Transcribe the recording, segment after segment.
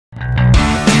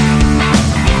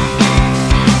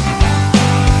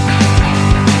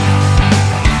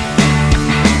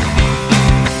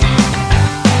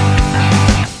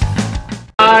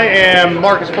to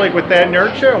Marcus Blake with That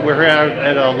Nerd Show. We're here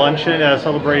at a luncheon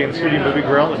celebrating the Studio Movie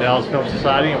Grill at the Dallas Film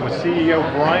Society and with CEO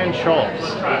Brian Schultz.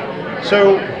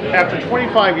 So, after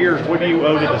 25 years, what do you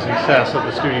owe to the success of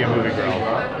the Studio Movie Grill?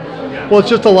 Well, it's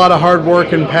just a lot of hard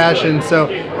work and passion. So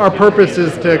our purpose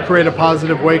is to create a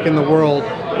positive wake in the world,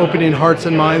 opening hearts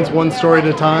and minds one story at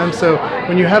a time. So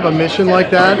when you have a mission like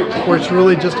that, where it's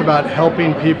really just about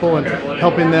helping people and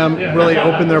helping them really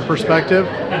open their perspective,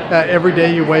 every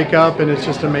day you wake up and it's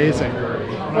just amazing.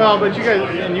 Well, but you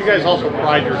guys also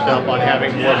pride yourself on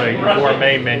having more of a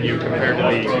gourmet menu compared to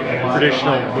the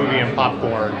traditional movie and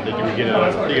popcorn that you would get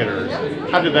at the theaters.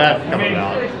 How did that come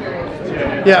about?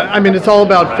 Yeah, I mean, it's all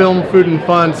about film, food, and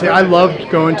fun. See, I loved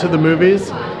going to the movies,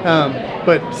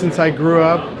 but since I grew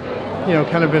up,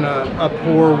 kind of in a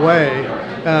poor way,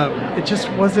 it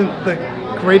just wasn't the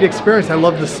great experience. I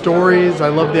love the stories, I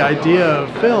love the idea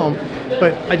of film,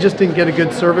 but I just didn't get a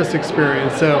good service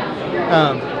experience. So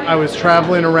I was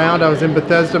traveling around, I was in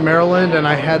Bethesda, Maryland, and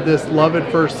I had this love at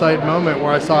first sight moment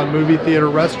where I saw a movie theater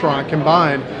restaurant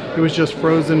combined. It was just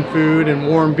frozen food and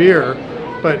warm beer,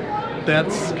 but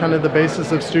that's kind of the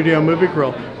basis of Studio Movie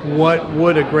Grill. What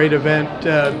would a great event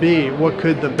be? What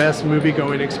could the best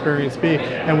movie-going experience be?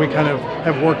 And we kind of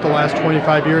have worked the last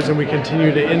 25 years, and we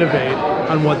continue to innovate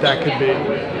on what that could be.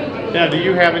 Now, do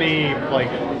you have any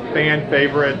fan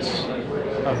favorites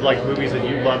of movies that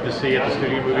you love to see at the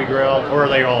Studio Movie Grill, or are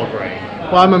they all great?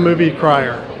 Well, I'm a movie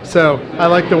crier, so I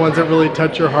like the ones that really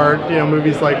touch your heart.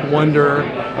 Movies like Wonder,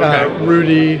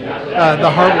 Rudy,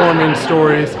 the heartwarming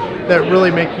stories that really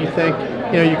make you think,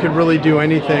 you could really do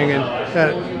anything and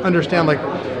understand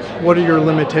what are your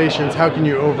limitations, how can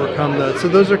you overcome those. So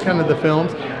those are kind of the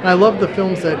films. And I love the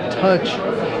films that touch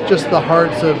just the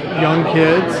hearts of young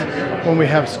kids. When we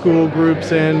have school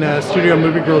groups in, Studio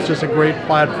Movie Grill is just a great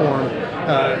platform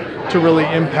to really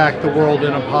impact the world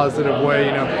in a positive way.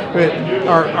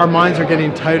 Our minds are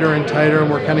getting tighter and tighter, and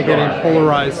we're kind of getting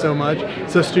polarized so much.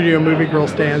 So Studio Movie Grill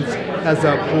stands as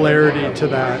a polarity to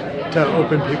that, to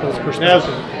open people's perspective.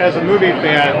 As a movie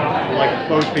fan, like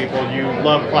most people, you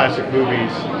love classic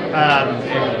movies,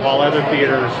 and while other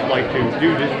theaters like to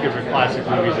do different classic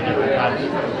movies at different times,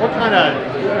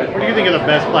 what do you think are the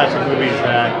best classic movies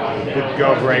that would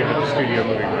go great with the Studio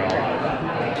Movie Grill?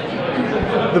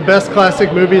 The best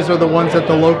classic movies are the ones that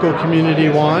the local community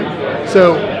want.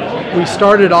 So we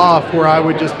started off where I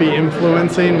would just be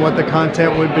influencing what the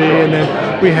content would be, and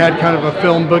then we had kind of a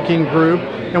film booking group,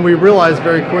 and we realized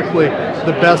very quickly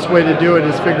the best way to do it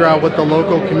is figure out what the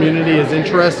local community is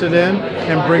interested in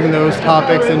and bring those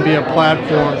topics and be a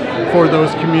platform for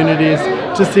those communities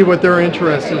to see what they're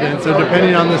interested in. So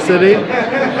depending on the city,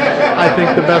 I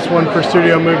think the best one for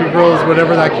Studio Movie Grill is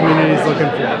whatever that community is looking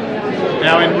for.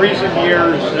 Now, in recent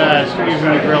years, Studio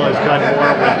Movie Grill has done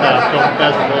more with film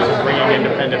festivals and bringing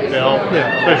independent film,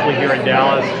 especially here in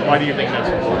Dallas. Why do you think that's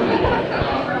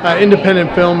important?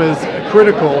 Independent film is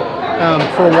critical.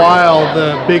 For a while,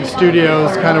 the big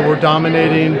studios kind of were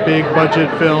dominating big budget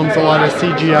films, a lot of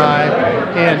CGI,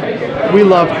 and we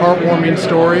love heartwarming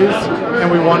stories, and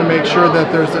we want to make sure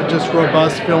that there's a just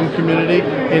robust film community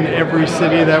in every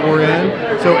city that we're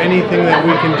in. So anything that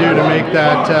we can do to make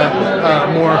that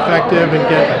more effective and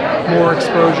get more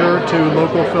exposure to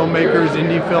local filmmakers,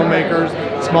 indie filmmakers,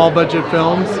 small budget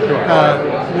films,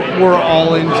 we're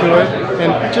all into it.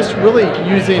 And just really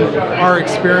using our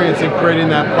experience in creating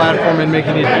that platform and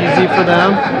making it easy for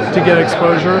them to get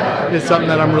exposure is something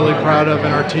that I'm really proud of,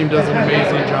 and our team does an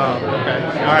amazing job. Okay,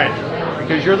 all right.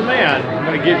 Because you're the man, I'm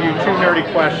going to give you two nerdy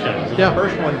questions. Yeah. The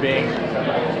first one being,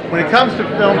 when it comes to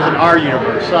films in our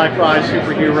universe, sci-fi,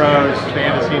 superheroes,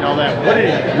 fantasy, and all that, what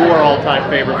is your all-time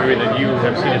favorite movie that you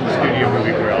have seen at the Studio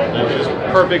Movie Grill that's just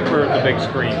perfect for the big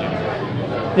screen?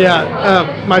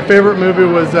 Yeah, my favorite movie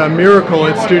was Miracle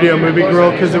at Studio Movie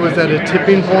Grill because it was at a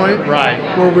tipping point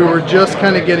where we were just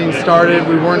kind of getting started.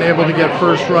 We weren't able to get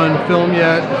first run film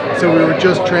yet, so we were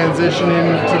just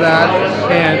transitioning to that,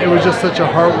 and it was just such a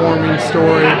heartwarming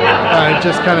story. It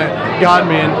just kind of got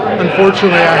me, and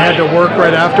unfortunately I had to work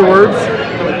right afterwards.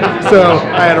 So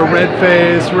I had a red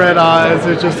face, red eyes.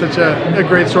 It was just such a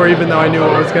great story, even though I knew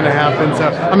what was going to happen. So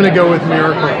I'm going to go with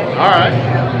Miracle. All right.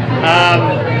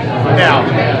 Now,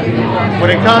 when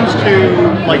it comes to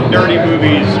nerdy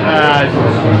movies,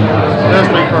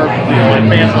 especially for for like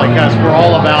fans like us, we're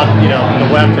all about the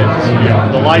weapons,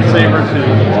 the lightsabers,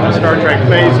 the Star Trek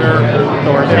phaser,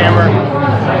 Thor's hammer.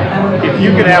 If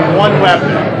you could have one weapon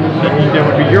that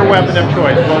would be your weapon of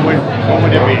choice, what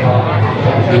would it be?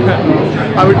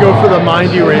 I would go for the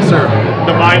mind eraser.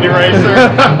 The mind eraser.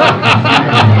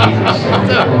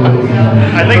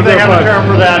 I think they have a term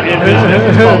for that in business.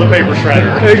 It's called the paper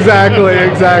shredder. Exactly.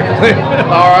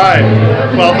 All right.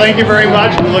 Well, thank you very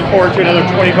much. We look forward to another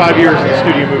 25 years in the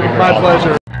studio movie. My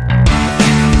pleasure.